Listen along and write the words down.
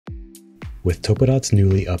With TopoDOT's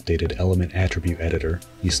newly updated Element Attribute Editor,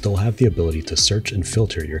 you still have the ability to search and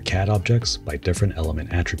filter your CAD objects by different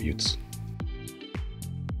element attributes.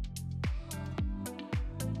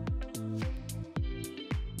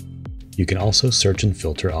 You can also search and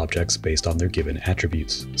filter objects based on their given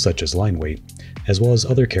attributes, such as line weight, as well as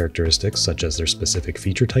other characteristics such as their specific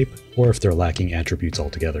feature type or if they're lacking attributes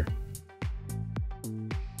altogether.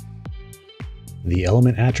 The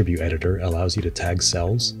Element Attribute Editor allows you to tag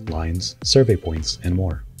cells, lines, survey points, and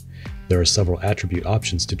more. There are several attribute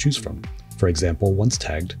options to choose from. For example, once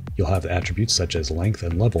tagged, you'll have attributes such as length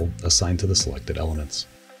and level assigned to the selected elements.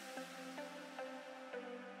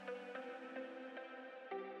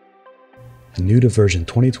 New to version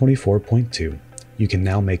 2024.2, you can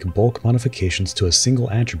now make bulk modifications to a single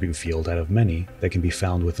attribute field out of many that can be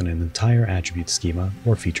found within an entire attribute schema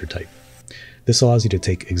or feature type. This allows you to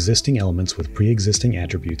take existing elements with pre-existing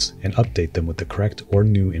attributes and update them with the correct or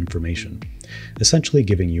new information, essentially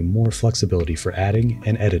giving you more flexibility for adding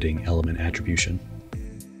and editing element attribution.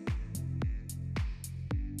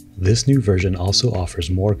 This new version also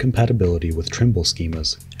offers more compatibility with Trimble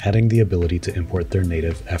schemas, adding the ability to import their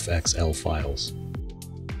native FXL files.